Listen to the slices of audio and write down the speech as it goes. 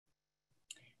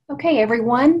Okay,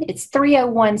 everyone, it's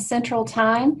 3:01 Central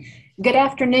Time. Good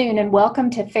afternoon and welcome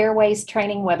to Fairway's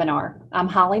training webinar. I'm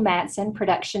Holly Matson,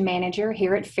 Production Manager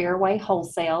here at Fairway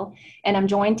Wholesale, and I'm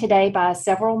joined today by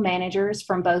several managers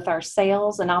from both our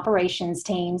sales and operations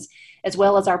teams, as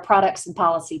well as our products and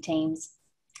policy teams.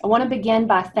 I want to begin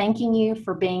by thanking you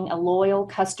for being a loyal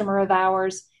customer of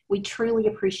ours. We truly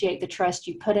appreciate the trust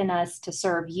you put in us to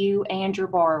serve you and your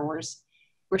borrowers.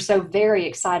 We're so very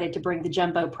excited to bring the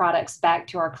jumbo products back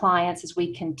to our clients as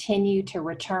we continue to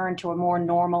return to a more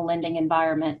normal lending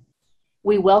environment.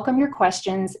 We welcome your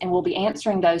questions and we'll be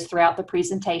answering those throughout the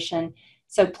presentation,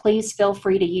 so please feel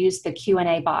free to use the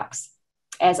Q&A box.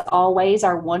 As always,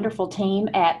 our wonderful team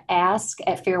at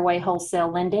Fairway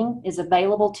Wholesale Lending is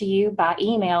available to you by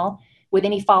email with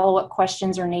any follow-up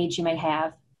questions or needs you may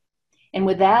have. And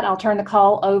with that, I'll turn the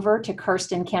call over to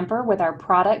Kirsten Kemper with our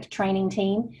product training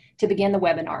team to begin the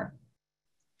webinar.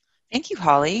 Thank you,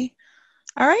 Holly.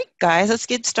 All right, guys, let's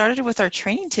get started with our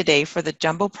training today for the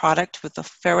jumbo product with the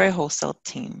Fairway Wholesale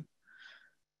team.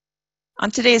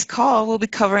 On today's call, we'll be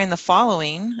covering the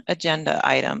following agenda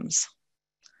items.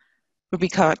 We'll be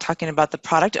talking about the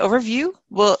product overview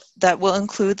that will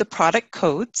include the product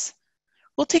codes.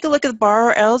 We'll take a look at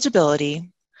borrower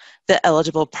eligibility, the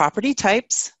eligible property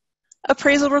types,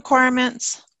 appraisal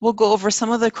requirements. We'll go over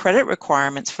some of the credit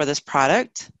requirements for this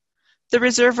product, the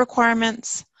reserve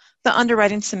requirements, the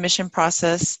underwriting submission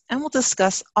process, and we'll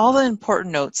discuss all the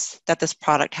important notes that this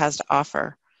product has to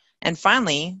offer. And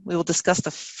finally, we will discuss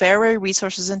the Fairway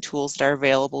resources and tools that are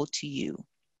available to you.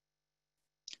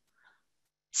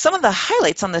 Some of the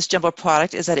highlights on this jumbo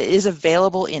product is that it is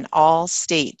available in all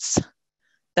states.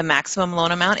 The maximum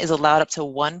loan amount is allowed up to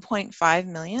 $1.5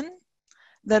 million.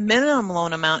 The minimum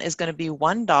loan amount is going to be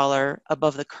 $1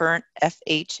 above the current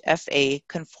FHFA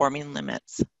conforming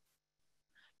limits.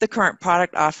 The current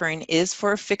product offering is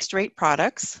for fixed rate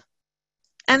products,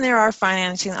 and there are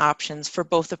financing options for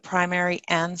both the primary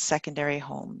and secondary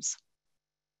homes.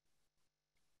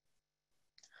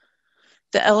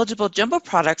 The eligible jumbo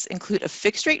products include a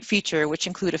fixed rate feature, which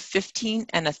include a 15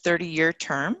 and a 30-year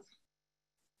term.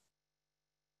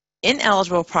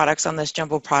 Ineligible products on this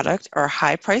jumbo product are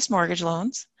high-price mortgage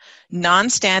loans,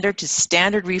 non-standard to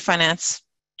standard refinance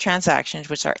transactions,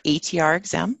 which are ATR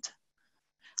exempt,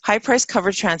 high-price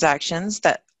coverage transactions,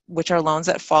 which are loans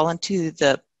that fall into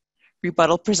the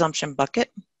rebuttal presumption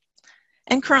bucket,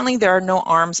 and currently there are no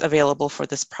ARMs available for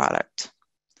this product.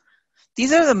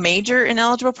 These are the major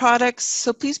ineligible products,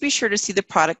 so please be sure to see the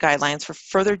product guidelines for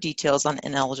further details on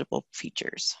ineligible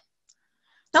features.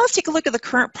 Now let's take a look at the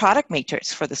current product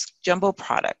matrix for this jumbo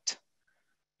product.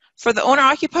 For the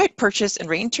owner-occupied purchase and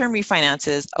rate and term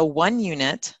refinances, a 1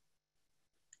 unit,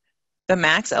 the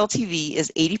max LTV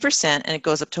is 80% and it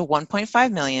goes up to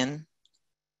 $1.5 million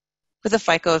with a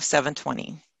FICO of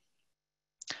 720.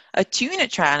 A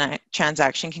 2-unit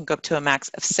transaction can go up to a max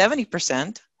of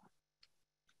 70%.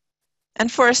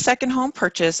 And for a second home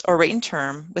purchase or rate and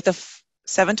term with a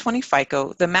 720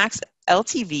 FICO, the max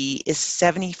LTV is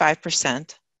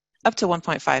 75%, up to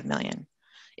 $1.5 million.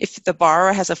 If the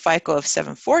borrower has a FICO of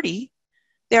 740,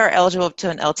 they are eligible up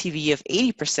to an LTV of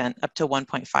 80%, up to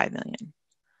 $1.5 million.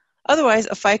 Otherwise,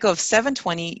 a FICO of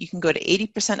 720, you can go to 80%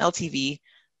 LTV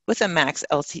with a max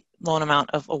loan amount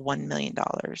of $1 million.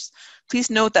 Please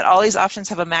note that all these options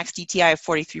have a max DTI of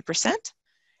 43%,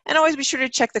 and always be sure to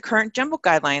check the current jumbo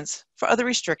guidelines for other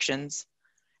restrictions,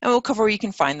 and we'll cover where you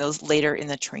can find those later in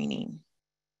the training.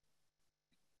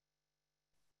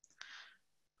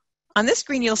 On this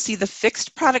screen, you'll see the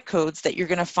fixed product codes that you're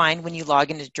going to find when you log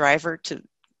into Driver to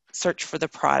search for the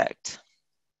product.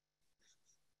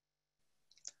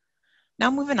 Now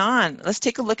moving on, let's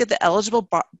take a look at the eligible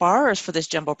borrowers for this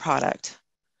jumbo product.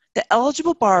 The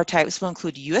eligible borrower types will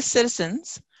include U.S.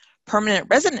 citizens, permanent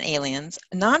resident aliens,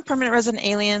 non-permanent resident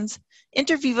aliens,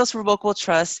 inter vivos revocable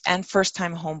trusts, and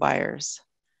first-time homebuyers.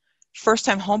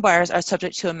 First-time homebuyers are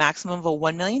subject to a maximum of a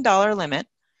 $1 million limit,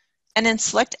 and in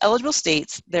select eligible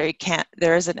states,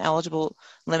 there is an eligible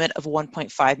limit of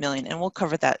 $1.5 million, and we'll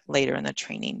cover that later in the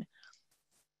training.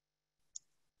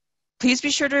 Please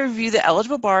be sure to review the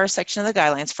eligible borrower section of the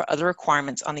guidelines for other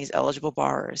requirements on these eligible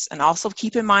borrowers. And also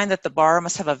keep in mind that the borrower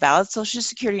must have a valid Social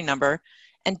Security number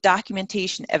and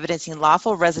documentation evidencing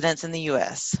lawful residence in the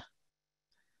U.S.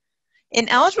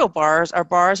 Ineligible borrowers are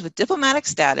borrowers with diplomatic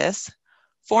status,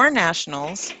 foreign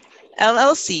nationals,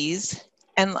 LLCs,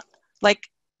 and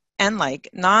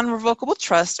non-revocable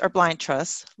trusts or blind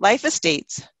trusts, life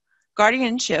estates,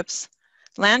 guardianships,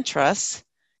 land trusts,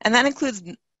 and that includes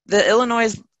the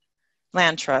Illinois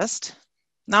Land Trust,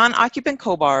 non-occupant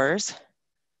co-borrowers,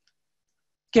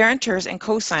 guarantors and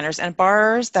co-signers, and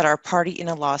borrowers that are party in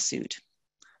a lawsuit.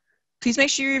 Please make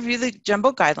sure you review the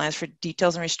jumbo guidelines for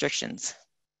details and restrictions.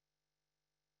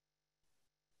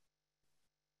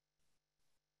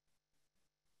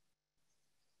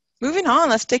 Moving on,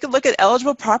 let's take a look at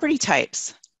eligible property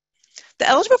types. The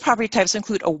eligible property types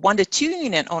include a 1 to 2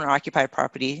 unit owner-occupied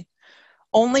property,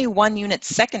 only 1 unit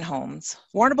second homes,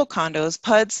 warrantable condos,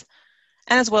 PUDs,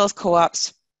 and as well as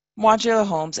co-ops, modular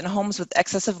homes, and homes with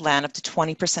excess of land up to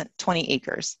 20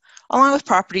 acres, along with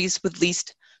properties with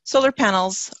leased solar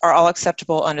panels are all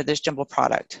acceptable under this jumbo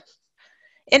product.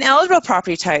 Ineligible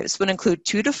property types would include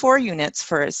 2 to 4 units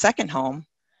for a second home,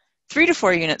 3 to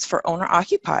 4 units for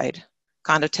owner-occupied,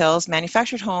 condotels,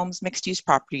 manufactured homes, mixed-use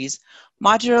properties,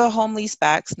 modular home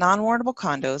leasebacks, non-warrantable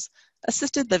condos,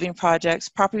 assisted living projects,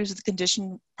 properties with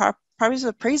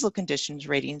appraisal conditions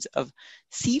ratings of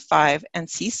C5 and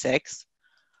C6,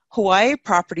 Hawaii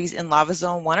properties in Lava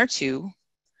Zone 1 or 2,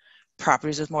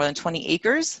 properties with more than 20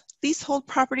 acres, leasehold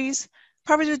properties,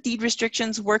 properties with deed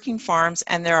restrictions, working farms,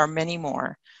 and there are many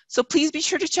more. So please be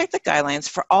sure to check the guidelines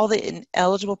for all the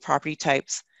ineligible property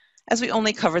types, as we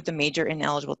only covered the major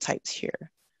ineligible types here.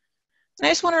 And I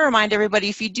just want to remind everybody,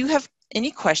 if you do have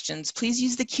any questions, please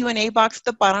use the Q&A box at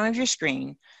the bottom of your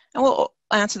screen, and we'll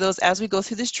answer those as we go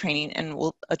through this training, and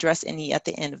we'll address any at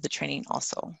the end of the training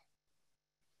also.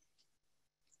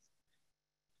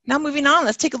 Now moving on,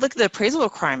 let's take a look at the appraisal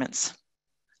requirements.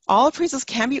 All appraisals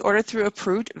can be ordered through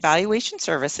approved valuation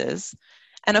services,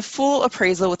 and a full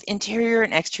appraisal with interior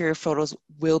and exterior photos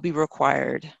will be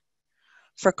required.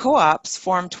 For co-ops,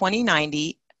 Form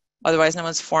 2090, otherwise known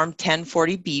as Form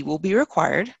 1040B, will be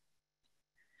required.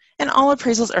 And all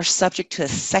appraisals are subject to a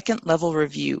second level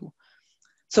review.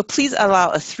 So please allow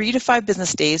a 3 to 5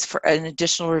 business days for an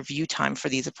additional review time for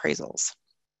these appraisals.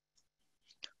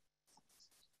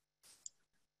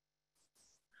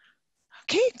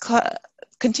 Okay,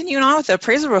 continuing on with the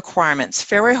appraisal requirements,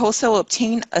 Fairway Wholesale will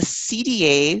obtain a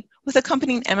CDA with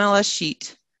accompanying MLS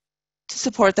sheet to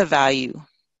support the value.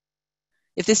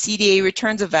 If the CDA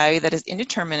returns a value that is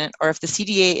indeterminate, or if the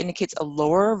CDA indicates a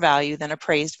lower value than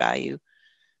appraised value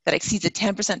that exceeds a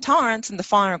 10% tolerance, then the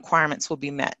following requirements will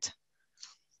be met.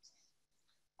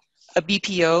 A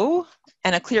BPO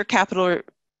and a clear capital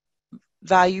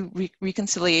value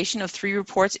reconciliation of 3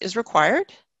 reports is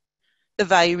required. The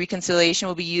value reconciliation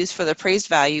will be used for the appraised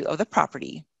value of the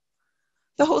property.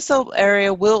 The wholesale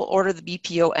area will order the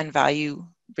BPO and value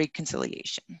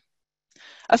reconciliation.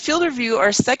 A field review or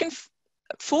a second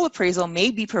full appraisal may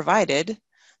be provided.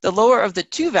 The lower of the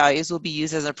 2 values will be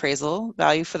used as an appraisal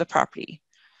value for the property.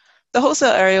 The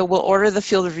wholesale area will order the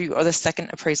field review or the second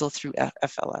appraisal through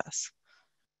FLS.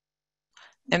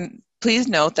 And please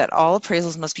note that all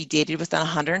appraisals must be dated within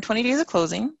 120 days of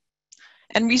closing,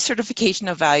 and recertification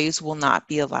of values will not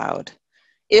be allowed.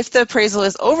 If the appraisal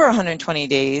is over 120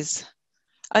 days,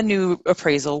 a new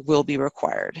appraisal will be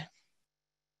required.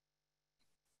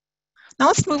 Now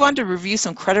let's move on to review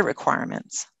some credit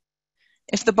requirements.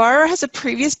 If the borrower has a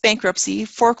previous bankruptcy,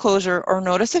 foreclosure, or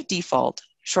notice of default,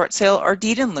 short sale, or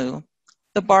deed in lieu,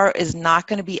 the borrower is not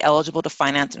going to be eligible to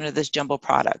finance under this jumbo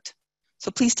product.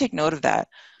 So please take note of that.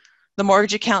 The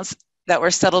mortgage accounts that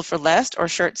were settled for less or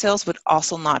short sales would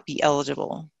also not be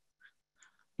eligible.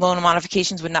 Loan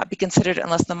modifications would not be considered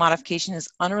unless the modification is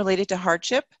unrelated to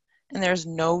hardship and there is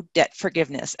no debt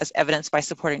forgiveness as evidenced by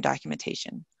supporting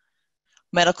documentation.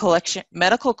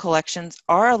 Medical collections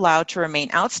are allowed to remain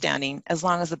outstanding as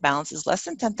long as the balance is less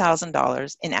than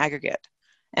 $10,000 in aggregate,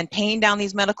 and paying down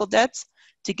these medical debts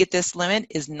to get this limit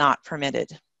is not permitted.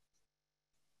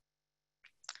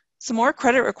 Some more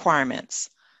credit requirements.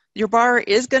 Your borrower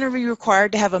is going to be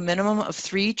required to have a minimum of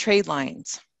 3 trade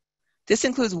lines. This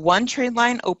includes 1 trade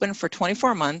line open for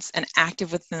 24 months and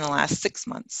active within the last 6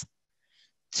 months.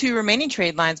 2 remaining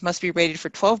trade lines must be rated for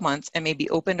 12 months and may be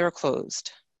opened or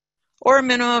closed. Or a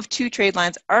minimum of 2 trade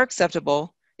lines are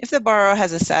acceptable if the borrower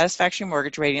has a satisfactory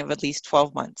mortgage rating of at least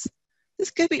 12 months.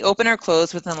 This could be open or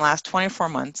closed within the last 24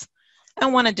 months,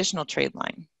 and 1 additional trade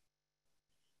line.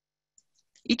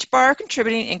 Each borrower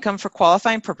contributing income for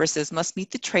qualifying purposes must meet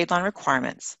the trade line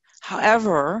requirements.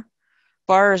 However,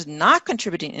 borrowers not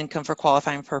contributing income for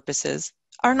qualifying purposes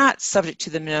are not subject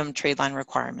to the minimum trade line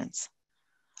requirements.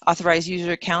 Authorized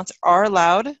user accounts are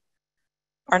not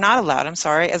allowed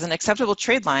as an acceptable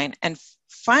trade line, and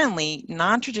finally,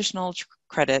 non-traditional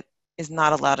credit is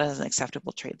not allowed as an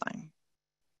acceptable trade line.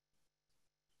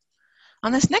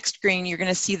 On this next screen, you're going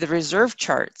to see the reserve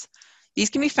charts.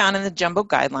 These can be found in the jumbo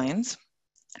guidelines,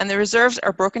 and the reserves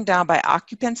are broken down by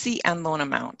occupancy and loan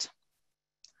amount.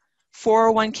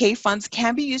 401k funds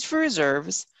can be used for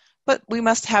reserves, but we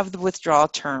must have the withdrawal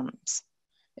terms.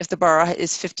 If the borrower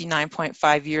is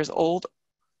 59.5 years old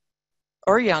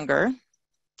or younger,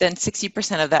 then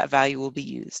 60% of that value will be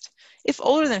used. If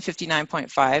older than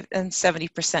 59.5, then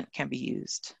 70% can be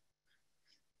used.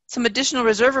 Some additional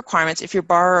reserve requirements: if your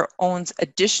borrower owns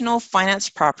additional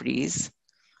financed properties,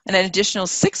 and an additional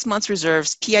 6 months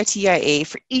reserves PITIA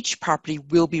for each property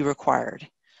will be required.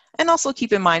 And also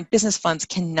keep in mind, business funds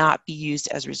cannot be used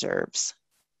as reserves.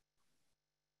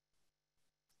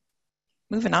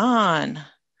 Moving on.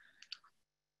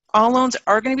 All loans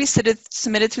are going to be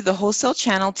submitted through the Wholesale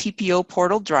Channel TPO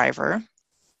portal driver.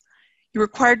 Your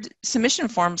required submission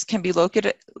forms can be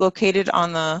located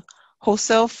on the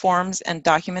Wholesale Forms and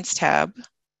Documents tab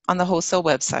on the Wholesale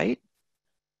website.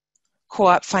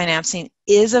 Co-op financing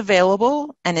is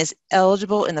available and is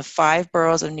eligible in the 5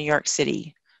 boroughs of New York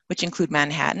City, which include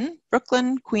Manhattan,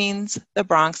 Brooklyn, Queens, the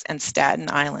Bronx, and Staten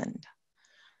Island.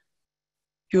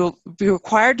 You'll be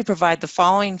required to provide the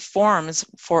following forms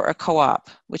for a co-op,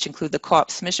 which include the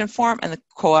co-op submission form and the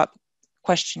co-op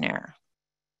questionnaire.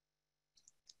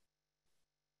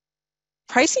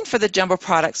 Pricing for the jumbo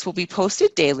products will be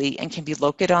posted daily and can be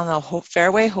located on the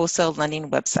Fairway Wholesale Lending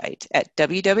website at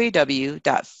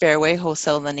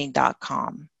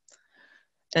www.fairwaywholesalelending.com.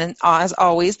 And as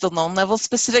always, the loan level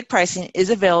specific pricing is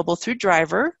available through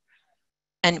Driver.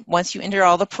 And once you enter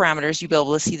all the parameters, you'll be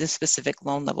able to see the specific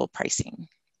loan level pricing.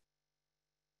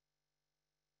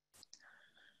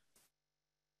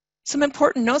 Some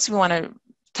important notes we want to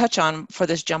touch on for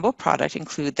this jumbo product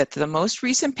include that the most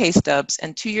recent pay stubs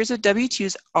and 2 years of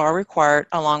W-2s are required,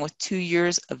 along with 2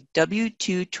 years of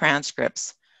W-2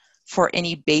 transcripts for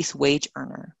any base wage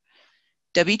earner.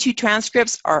 W-2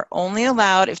 transcripts are only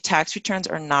allowed if tax returns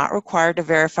are not required to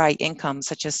verify income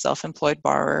such as self-employed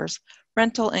borrowers,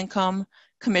 rental income,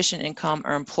 commission income,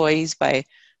 or employees by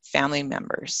family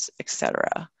members,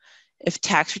 etc. If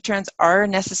tax returns are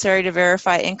necessary to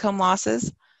verify income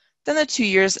losses, then the 2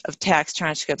 years of tax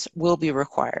transcripts will be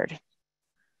required.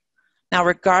 Now,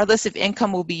 regardless if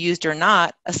income will be used or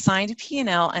not, a signed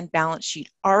P&L and balance sheet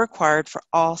are required for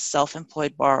all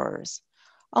self-employed borrowers,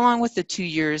 along with the 2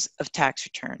 years of tax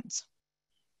returns.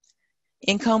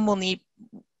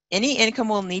 Any income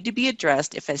will need to be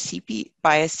addressed if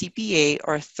by a CPA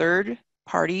or a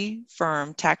third-party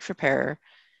firm tax preparer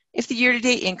if the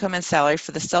year-to-date income and salary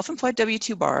for the self-employed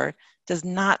W-2 borrower does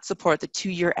not support the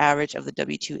 2-year average of the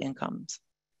W-2 incomes.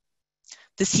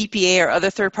 The CPA or other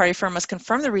third-party firm must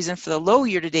confirm the reason for the low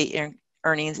year-to-date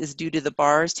earnings is due to the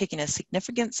borrowers taking a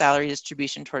significant salary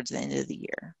distribution towards the end of the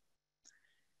year.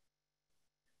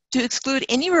 To exclude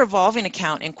any revolving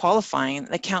account in qualifying,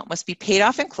 the account must be paid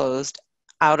off and closed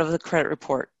out of the credit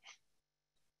report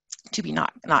to be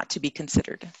not to be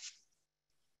considered.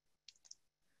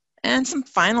 And some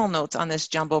final notes on this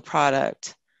jumbo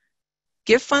product.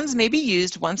 Gift funds may be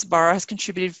used once borrower has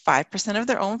contributed 5% of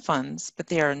their own funds, but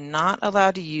they are not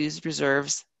allowed to use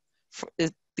reserves.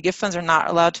 The gift funds are not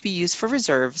allowed to be used for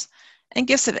reserves, and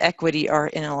gifts of equity are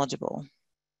ineligible.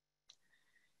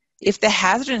 If the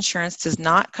hazard insurance does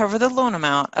not cover the loan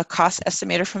amount, a cost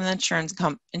estimator from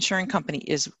the insuring company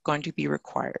is going to be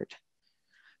required.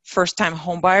 First-time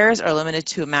homebuyers are limited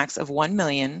to a max of $1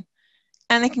 million,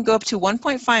 and they can go up to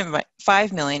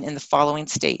 $1.5 million in the following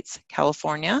states: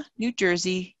 California, New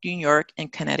Jersey, New York,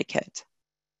 and Connecticut.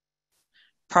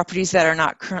 Properties that are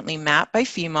not currently mapped by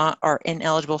FEMA are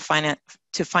ineligible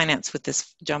to finance with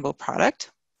this jumbo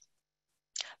product.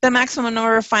 The maximum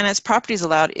number of financed properties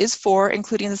allowed is 4,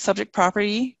 including the subject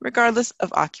property, regardless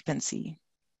of occupancy.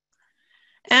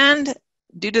 And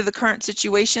due to the current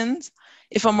situations,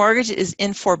 if a mortgage is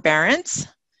in forbearance,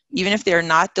 even if they are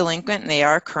not delinquent and they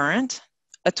are current,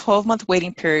 a 12-month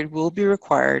waiting period will be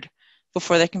required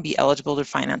before they can be eligible to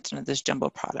finance under this jumbo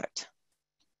product.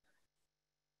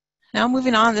 Now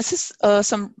moving on, this is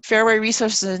some Fairway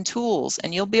resources and tools,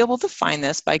 and you'll be able to find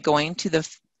this by going to the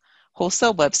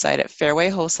Wholesale website at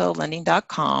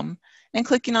fairwaywholesalelending.com and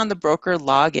clicking on the broker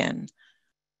login.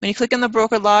 When you click on the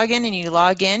broker login and you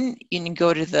log in, you can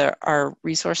go to our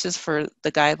resources for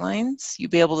the guidelines. You'll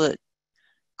be able to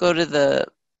go to the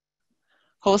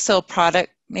wholesale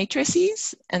product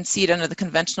matrices and see it under the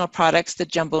conventional products, the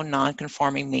jumbo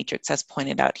non-conforming matrix as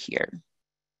pointed out here.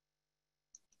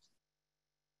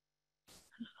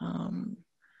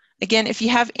 Again, if you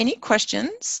have any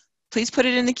questions, please put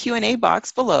it in the Q&A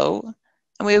box below,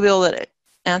 and we'll be able to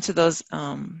answer those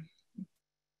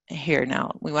here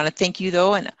now. We want to thank you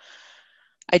though, and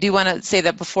I do want to say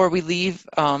that before we leave,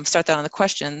 start that on the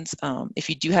questions. If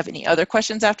you do have any other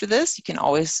questions after this, you can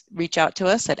always reach out to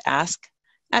us at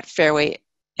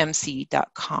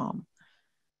ask@fairwaymc.com.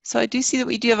 So I do see that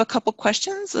we do have a couple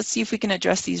questions. Let's see if we can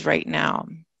address these right now.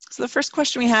 So the first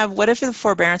question we have: what if the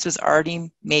forbearance was already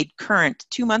made current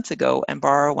 2 months ago and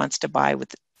borrower wants to buy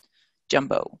with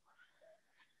jumbo.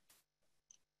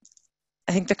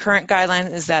 I think the current guideline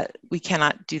is that we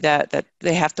cannot do that, that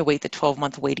they have to wait the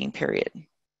 12-month waiting period.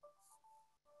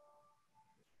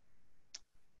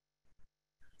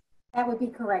 That would be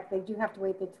correct. They do have to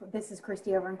wait. This is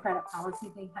Christy over in credit policy.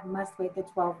 They must wait the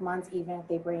 12 months even if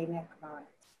they bring it current.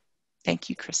 Thank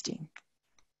you, Christy.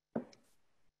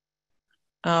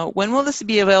 When will this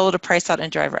be available to price out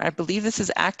and driver? I believe this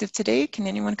is active today. Can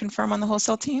anyone confirm on the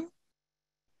wholesale team?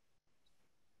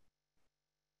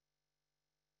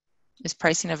 Is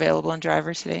pricing available in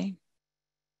driver today?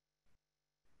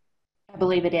 I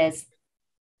believe it is.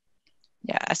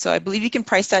 Yeah, so I believe you can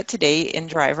price that today in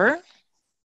driver.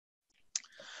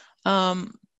 An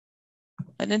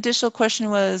additional question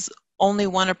was only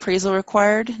one appraisal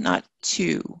required, not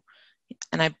two.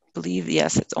 And I believe,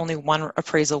 yes, it's only one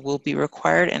appraisal will be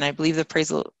required, and I believe the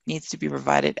appraisal needs to be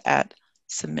provided at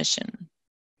submission.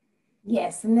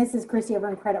 Yes, and this is Christy over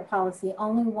in credit policy.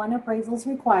 Only one appraisal is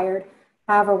required.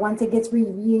 However, once it gets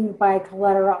reviewed by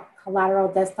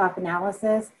collateral desktop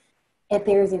analysis, if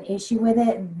there's an issue with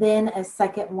it, then a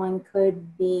second one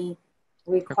could be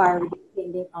required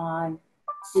depending on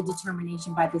the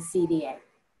determination by the CDA.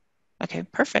 Okay,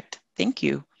 perfect. Thank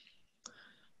you.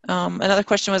 Another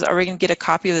question was, are we going to get a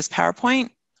copy of this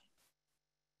PowerPoint?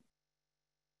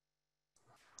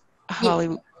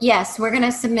 Holly? Yes, we're going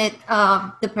to submit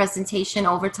the presentation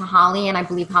over to Holly, and I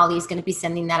believe Holly is going to be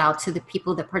sending that out to the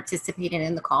people that participated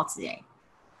in the call today.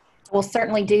 We'll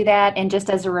certainly do that. And just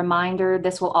as a reminder,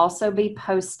 this will also be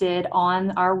posted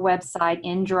on our website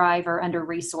in Driver under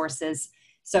resources.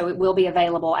 So it will be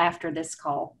available after this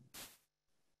call.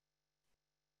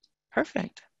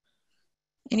 Perfect.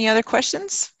 Any other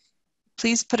questions?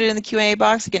 Please put it in the Q&A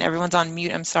box. Again, everyone's on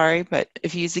mute, I'm sorry, but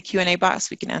if you use the Q&A box,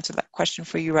 we can answer that question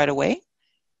for you right away.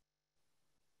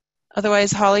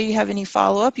 Otherwise, Holly, you have any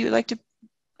follow-up you would like to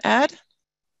add?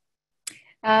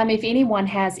 If anyone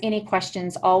has any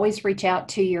questions, always reach out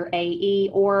to your AE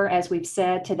or, as we've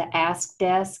said, to the Ask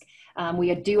Desk.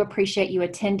 We do appreciate you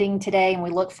attending today, and we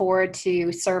look forward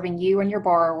to serving you and your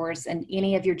borrowers and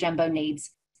any of your jumbo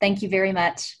needs. Thank you very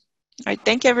much. All right,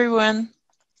 thank you, everyone.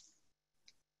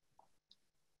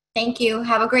 Thank you.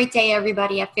 Have a great day,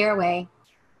 everybody at Fairway.